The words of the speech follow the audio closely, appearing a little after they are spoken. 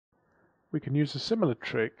We can use a similar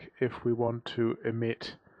trick if we want to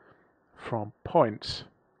emit from points.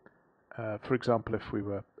 For example, if we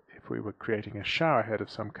were creating a shower head of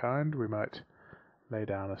some kind, we might lay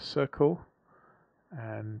down a circle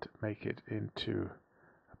and make it into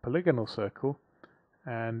a polygonal circle,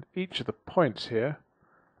 and each of the points here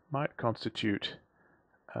might constitute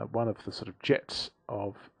one of the sort of jets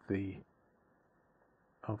of the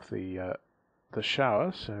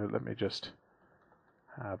shower. So let me just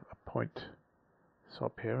have a point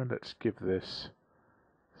swap here, and let's give this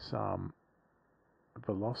some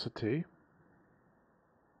velocity.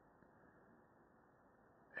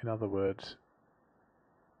 In other words,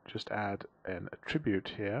 just add an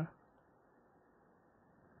attribute here,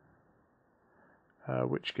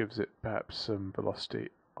 which gives it perhaps some velocity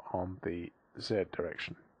on the Z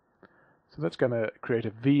direction. So that's going to create a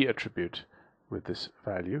V attribute with this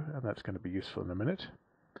value, and that's going to be useful in a minute.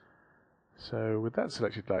 So with that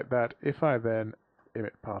selected like that, if I then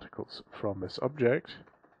emit particles from this object,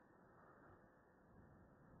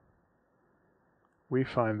 we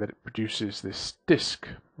find that it produces this disk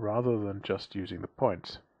rather than just using the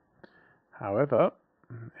points. However,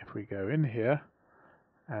 if we go in here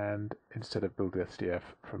and instead of build SDF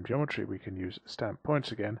from geometry, we can use stamp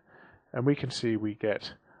points again, and we can see we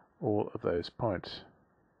get all of those points.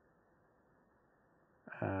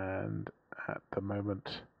 And at the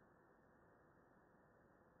moment,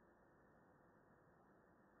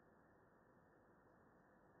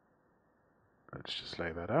 let's just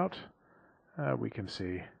lay that out. We can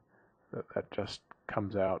see that that just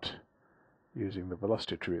comes out using the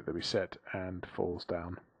velocity attribute that we set and falls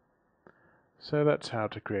down. So that's how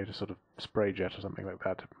to create a sort of spray jet or something like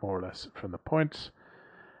that, more or less, from the points.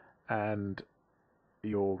 And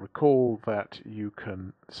you'll recall that you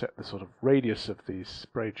can set the sort of radius of these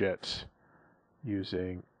spray jets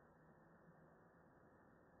using,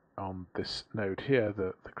 on this node here,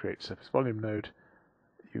 the create surface volume node,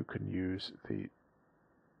 you can use the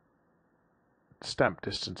stamp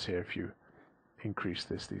distance here. If you increase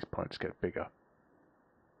this, these points get bigger,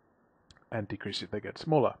 and decrease it, they get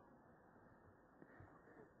smaller.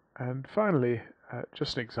 And finally,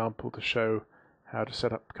 just an example to show how to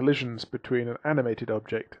set up collisions between an animated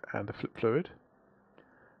object and a flip fluid.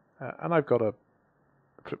 And I've got a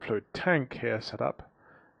flip fluid tank here set up,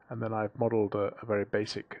 and then I've modeled a very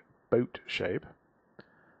basic boat shape.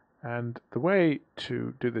 And the way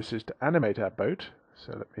to do this is to animate our boat.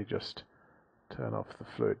 So let me just turn off the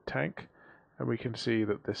fluid tank, and we can see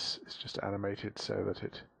that this is just animated so that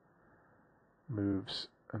it moves,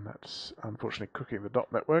 and that's unfortunately cooking the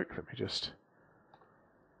dot network. Let me just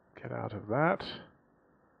get out of that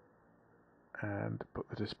and put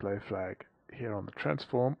the display flag here on the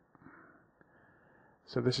transform.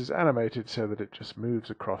 So this is animated so that it just moves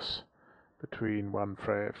across between one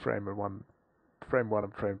frame and frame 1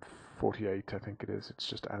 and frame 48, I think it is. It's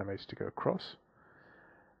just animated to go across.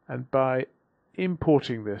 And by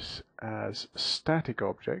importing this as a static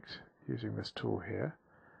object using this tool here,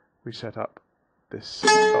 we set up this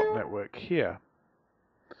dot network here,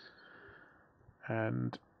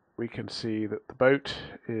 and we can see that the boat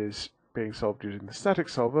is being solved using the static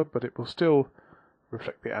solver, but it will still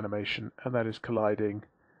reflect the animation, and that is colliding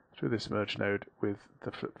through this merge node with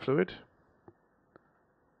the flip fluid.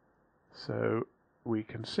 So we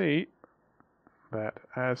can see that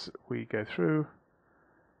as we go through,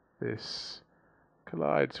 this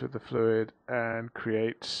collides with the fluid and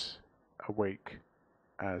creates a wake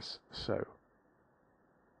as so.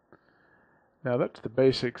 Now that's the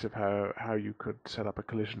basics of how you could set up a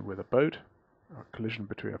collision with a boat, or a collision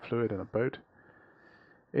between a fluid and a boat.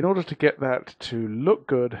 In order to get that to look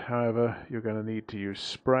good, however, you're going to need to use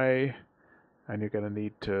spray, and you're going to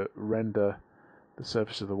need to render the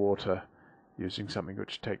surface of the water using something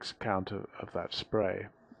which takes account of that spray.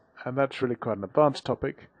 And that's really quite an advanced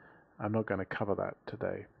topic. I'm not going to cover that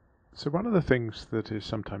today. So one of the things that is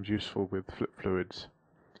sometimes useful with flip fluids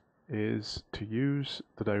is to use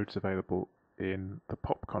the nodes available in the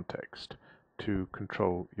pop context to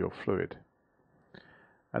control your fluid.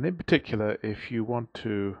 And in particular, if you want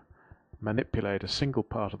to manipulate a single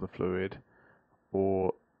part of the fluid,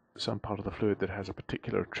 or some part of the fluid that has a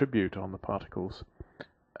particular attribute on the particles,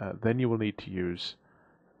 then you will need to use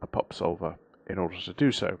a pop solver in order to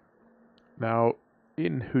do so. Now,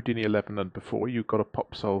 in Houdini 11 and before, you got a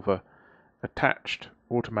pop solver attached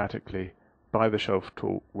automatically by the shelf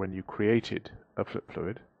tool when you created a flip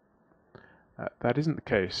fluid. That isn't the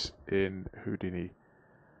case in Houdini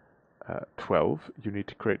 12. You need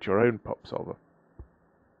to create your own pop solver.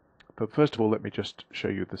 But first of all, let me just show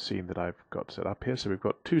you the scene that I've got set up here. So we've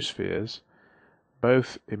got two spheres,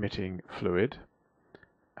 both emitting fluid,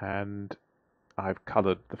 and I've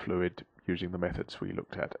coloured the fluid using the methods we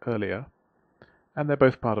looked at earlier, and they're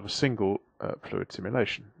both part of a single fluid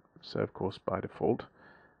simulation. So of course by default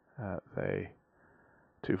they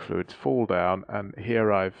two fluids fall down, and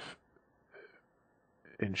here I've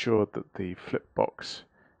ensured that the flip box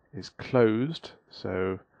is closed,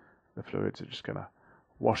 so the fluids are just going to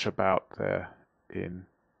wash about there in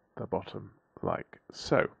the bottom like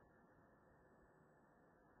so.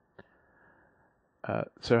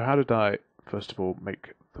 So how did I first of all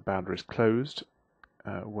make the boundaries closed?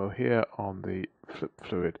 Well, here on the flip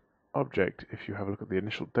fluid object, if you have a look at the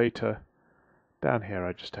initial data, down here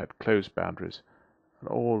I just had closed boundaries, and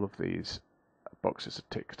all of these boxes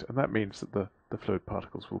are ticked, and that means that the fluid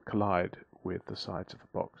particles will collide with the sides of the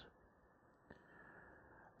box.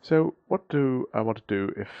 So what do I want to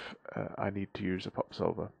do if I need to use a pop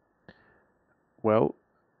solver? Well,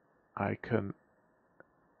 I can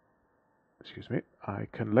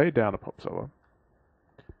lay down a pop solver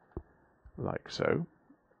like so,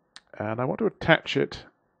 and I want to attach it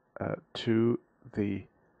to the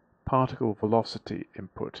particle velocity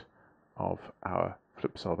input of our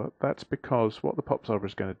flip solver. That's because what the pop solver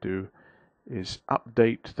is going to do is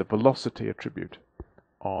update the velocity attribute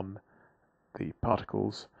on the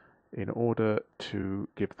particles in order to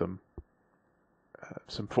give them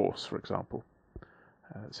some force, for example.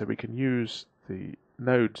 So we can use the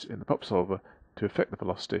nodes in the pop solver to affect the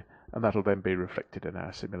velocity, and that'll then be reflected in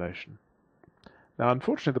our simulation. Now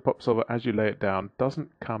unfortunately the pop solver, as you lay it down,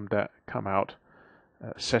 doesn't come out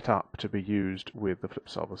set up to be used with the flip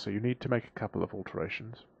solver, so you need to make a couple of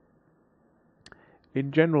alterations.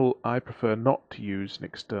 In general, I prefer not to use an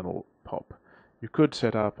external pop. You could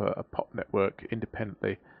set up a pop network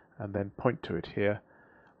independently and then point to it here.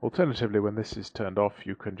 Alternatively, when this is turned off,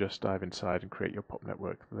 you can just dive inside and create your pop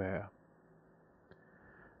network there.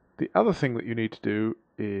 The other thing that you need to do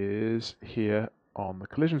is here on the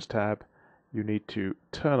collisions tab, you need to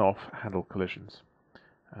turn off handle collisions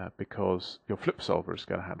because your flip solver is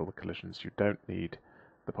going to handle the collisions. You don't need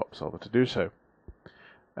the pop solver to do so.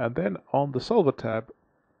 And then on the solver tab,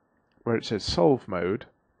 where it says solve mode,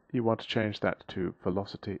 you want to change that to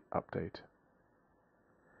velocity update.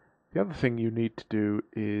 The other thing you need to do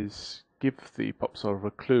is give the pop solver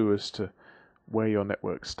a clue as to where your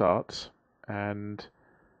network starts, and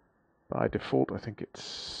by default I think it's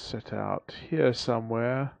set out here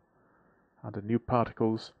somewhere under new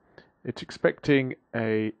particles. It's expecting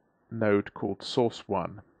a node called source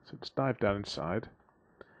 1, so let's dive down inside,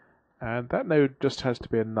 and that node just has to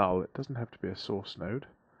be a null, it doesn't have to be a source node,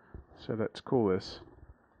 so let's call this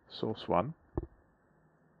source 1.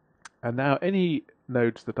 And now any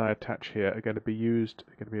nodes that I attach here are going to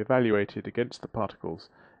be evaluated against the particles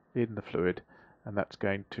in the fluid, and that's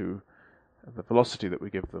going to, the velocity that we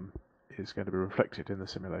give them is going to be reflected in the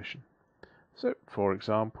simulation. So for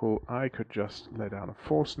example, I could just lay down a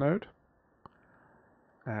force node,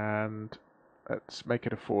 and let's make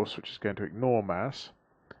it a force which is going to ignore mass,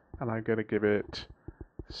 and I'm going to give it,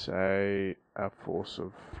 say, a force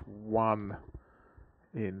of 1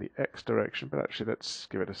 in the x direction, but actually let's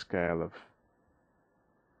give it a scale of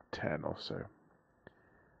 10 or so.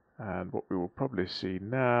 And what we will probably see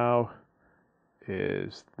now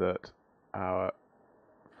is that our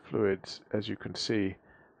fluids, as you can see,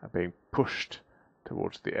 are being pushed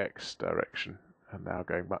towards the x direction and now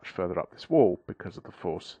going much further up this wall because of the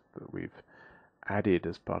force that we've added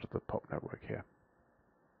as part of the pop network here.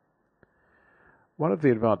 One of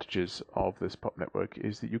the advantages of this pop network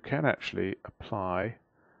is that you can actually apply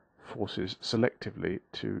forces selectively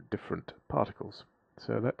to different particles.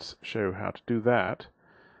 So let's show how to do that.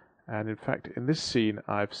 And in fact, in this scene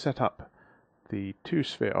I've set up the two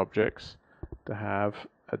sphere objects to have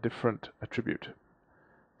a different attribute.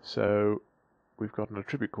 So we've got an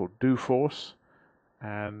attribute called do force,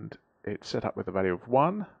 and it's set up with a value of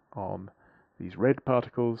 1 on these red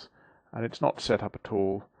particles, and it's not set up at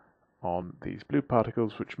all on these blue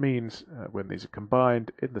particles, which means when these are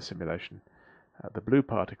combined in the simulation, the blue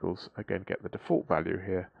particles again get the default value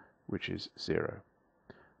here, which is 0.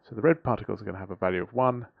 So the red particles are going to have a value of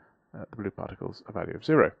 1, the blue particles a value of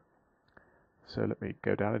 0. So let me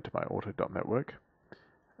go down into my auto.network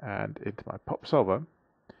and into my pop solver,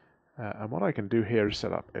 and what I can do here is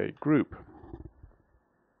set up a group.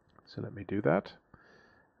 So let me do that,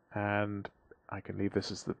 and I can leave this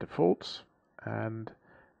as the defaults, and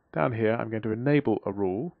down here I'm going to enable a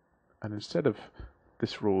rule, and instead of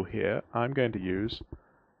this rule here I'm going to use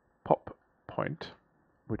pop point,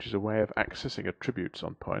 which is a way of accessing attributes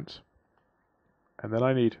on points, and then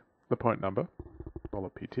I need the point number,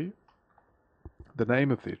 $pt, the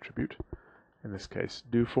name of the attribute, in this case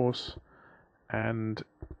do force, and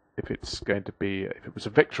if it's going to be, if it was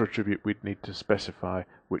a vector attribute, we'd need to specify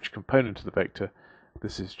which component of the vector.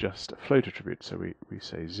 This is just a float attribute, so we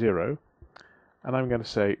say 0, and I'm going to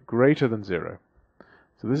say greater than 0.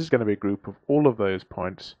 So this is going to be a group of all of those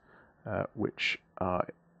points which are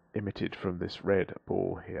emitted from this red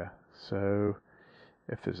ball here. So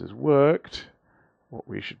if this has worked, what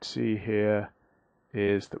we should see here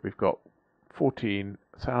is that we've got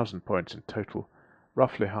 14,000 points in total.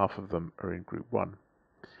 Roughly half of them are in group 1.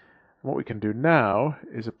 And what we can do now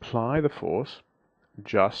is apply the force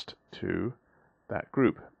just to that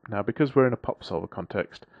group. Now, because we're in a pop solver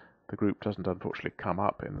context, the group doesn't unfortunately come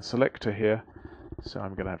up in the selector here, so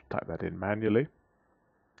I'm going to have to type that in manually.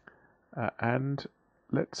 And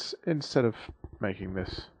let's, instead of making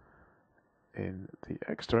this in the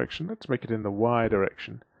X direction, let's make it in the Y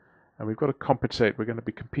direction. And we've got to compensate. We're going to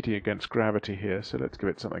be competing against gravity here, so let's give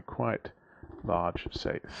it something quite large,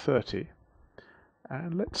 say 30.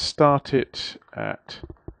 And let's start it at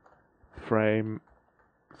frame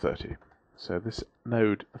 30. So this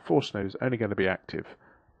node, the force node, is only going to be active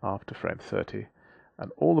after frame 30.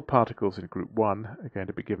 And all the particles in group 1 are going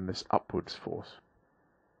to be given this upwards force.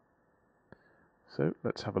 So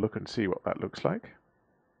let's have a look and see what that looks like.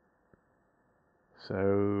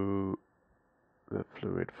 So the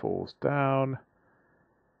fluid falls down,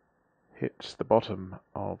 hits the bottom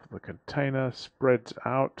of the container, spreads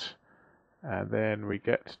out, and then we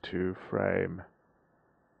get to frame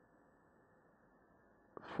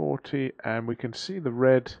 40, and we can see the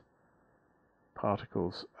red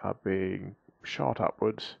particles are being shot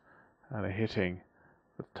upwards and are hitting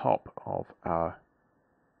the top of our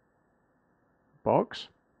box,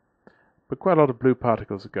 but quite a lot of blue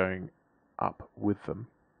particles are going up with them.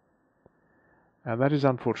 And that is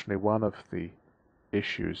unfortunately one of the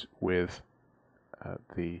issues with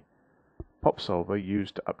the pop solver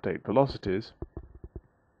used to update velocities,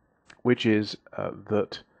 which is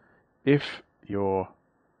that if your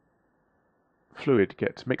fluid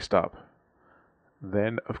gets mixed up,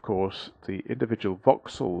 then of course the individual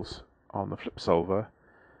voxels on the flip solver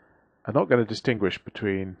are not going to distinguish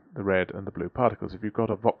between the red and the blue particles. If you've got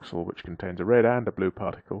a voxel which contains a red and a blue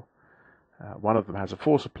particle, one of them has a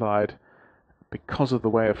force applied. Because of the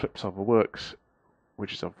way a flip solver works,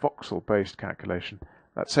 which is a voxel-based calculation,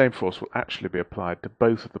 that same force will actually be applied to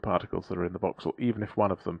both of the particles that are in the voxel, even if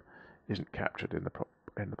one of them isn't captured in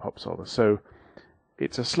the pop solver. So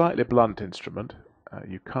it's a slightly blunt instrument.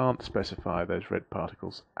 You can't specify those red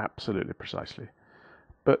particles absolutely precisely.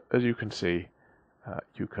 But as you can see,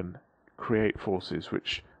 you can create forces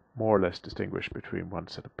which more or less distinguish between one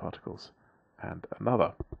set of particles and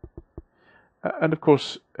another. And of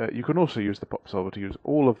course, you can also use the pop solver to use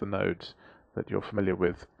all of the nodes that you're familiar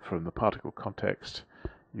with from the particle context.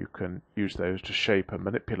 You can use those to shape and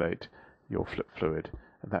manipulate your flip fluid,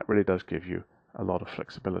 and that really does give you a lot of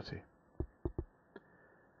flexibility.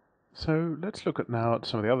 So let's look now at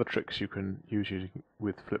some of the other tricks you can use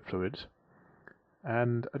with flip fluids.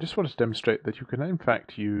 And I just wanted to demonstrate that you can in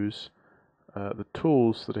fact use the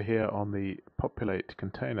tools that are here on the populate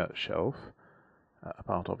container shelf,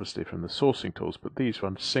 apart obviously from the sourcing tools, but these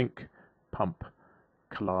ones, sink, pump,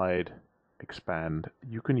 collide, expand,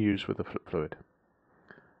 you can use with a flip fluid.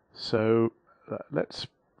 So let's,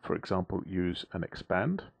 for example, use an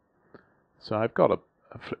expand. So I've got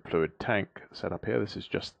a flip fluid tank set up here. This is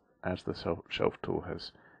just as the shelf tool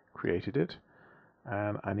has created it,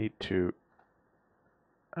 and I need to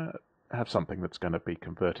have something that's going to be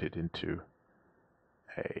converted into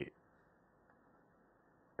a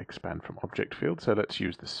expand from object field. So let's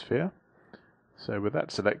use the sphere. So with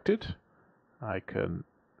that selected, I can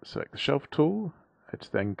select the shelf tool. It's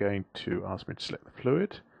then going to ask me to select the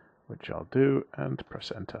fluid, which I'll do, and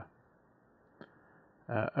press enter.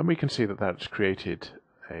 And we can see that that's created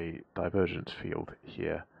a divergence field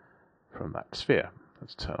here from that sphere.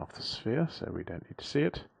 Let's turn off the sphere so we don't need to see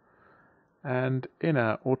it. And in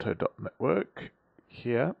our auto.network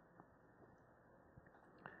here,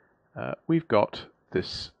 we've got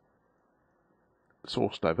this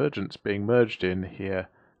source divergence being merged in here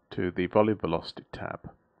to the volume velocity tab.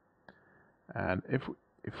 And if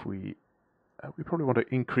we probably want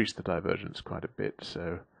to increase the divergence quite a bit,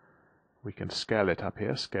 so we can scale it up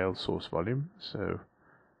here, scale source volume. So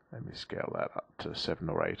let me scale that up to 7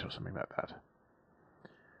 or 8 or something like that.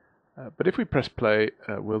 But if we press play,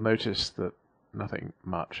 we'll notice that nothing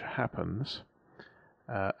much happens.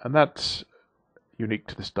 And that's unique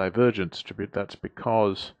to this divergence attribute. That's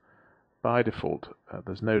because by default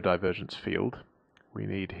there's no divergence field. We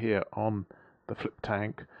need here on the flip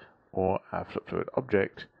tank or our flip fluid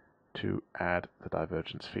object to add the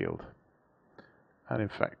divergence field. And in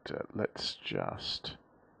fact, let's just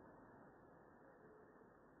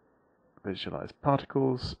visualize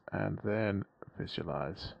particles, and then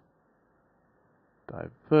visualize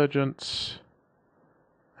divergence.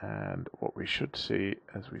 And what we should see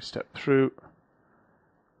as we step through,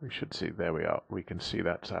 we should see, there we are, we can see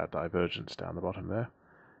that's our divergence down the bottom there.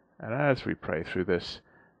 And as we pray through this,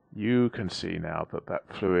 you can see now that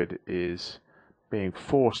that fluid is being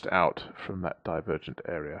forced out from that divergent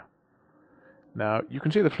area. Now you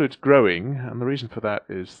can see the fluid's growing, and the reason for that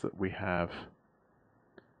is that we have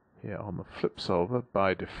here on the flip solver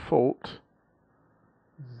by default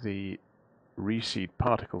the reseed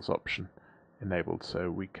particles option enabled,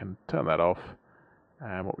 so we can turn that off,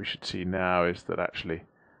 and what we should see now is that actually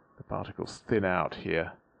the particles thin out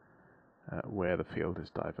here where the field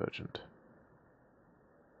is divergent.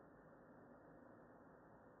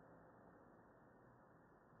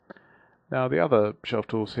 Now the other shelf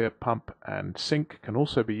tools here, pump and sink, can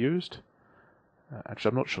also be used. Actually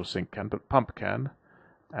I'm not sure sink can, but pump can,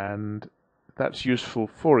 and that's useful,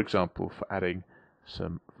 for example, for adding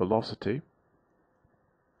some velocity.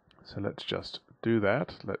 So let's just do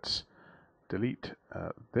that. Let's delete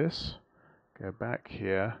this, go back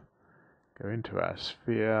here, go into our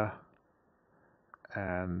sphere,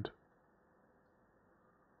 and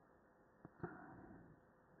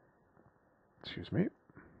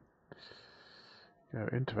go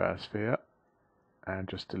into our sphere and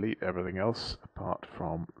just delete everything else apart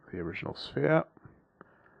from the original sphere.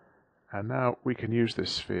 And now we can use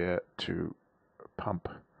this sphere to pump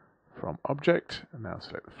from object, and now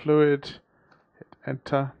select the fluid, hit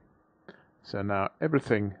enter. So now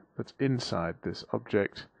everything that's inside this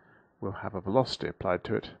object will have a velocity applied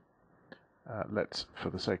to it. Let's, for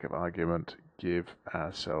the sake of argument, give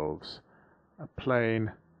ourselves a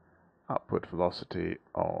plain upward velocity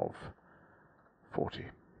of 40.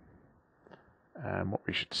 And what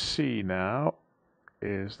we should see now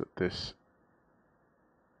is that this,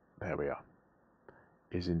 there we are,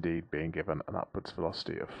 is indeed being given an upwards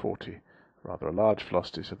velocity of 40, rather a large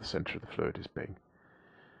velocity, so the centre of the fluid is being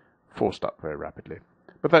forced up very rapidly.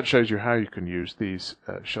 But that shows you how you can use these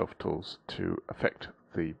shelf tools to affect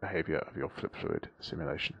the behaviour of your flip fluid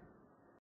simulation.